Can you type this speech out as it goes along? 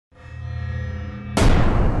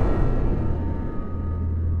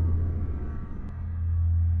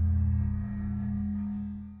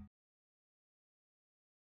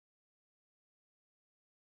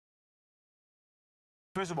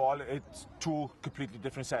First of all, it's two completely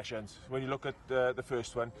different sessions. When you look at the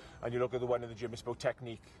first one and you look at the one in the gym, it's about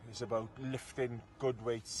technique. It's about lifting good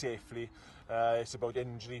weights safely. It's about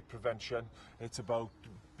injury prevention. It's about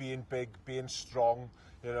being big, being strong,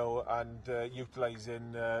 you know, and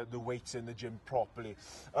utilising the weights in the gym properly.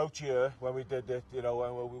 Out here, when we did it, you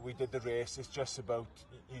know, when we did the race, it's just about,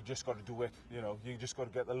 you just got to do it, you know. You just got to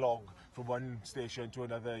get the log from one station to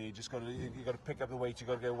another. You just got to, you got to pick up the weight. You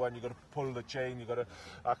got to get one. You got to pull the chain. You got to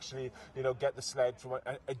actually, you know, get the sled from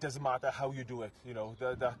it. It doesn't matter how you do it, you know.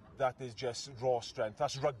 That is just raw strength.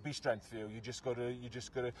 That's rugby strength for you. You just got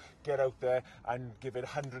to get out there and give it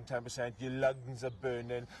 110%. Your lungs are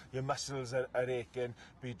burning, your muscles are aching,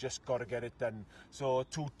 but you just got to get it done. So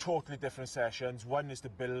two totally different sessions. One is to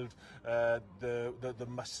build the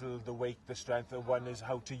muscle, the weight, the strength, and one is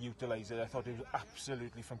how to utilise it. I thought it was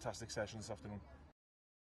absolutely fantastic session this afternoon.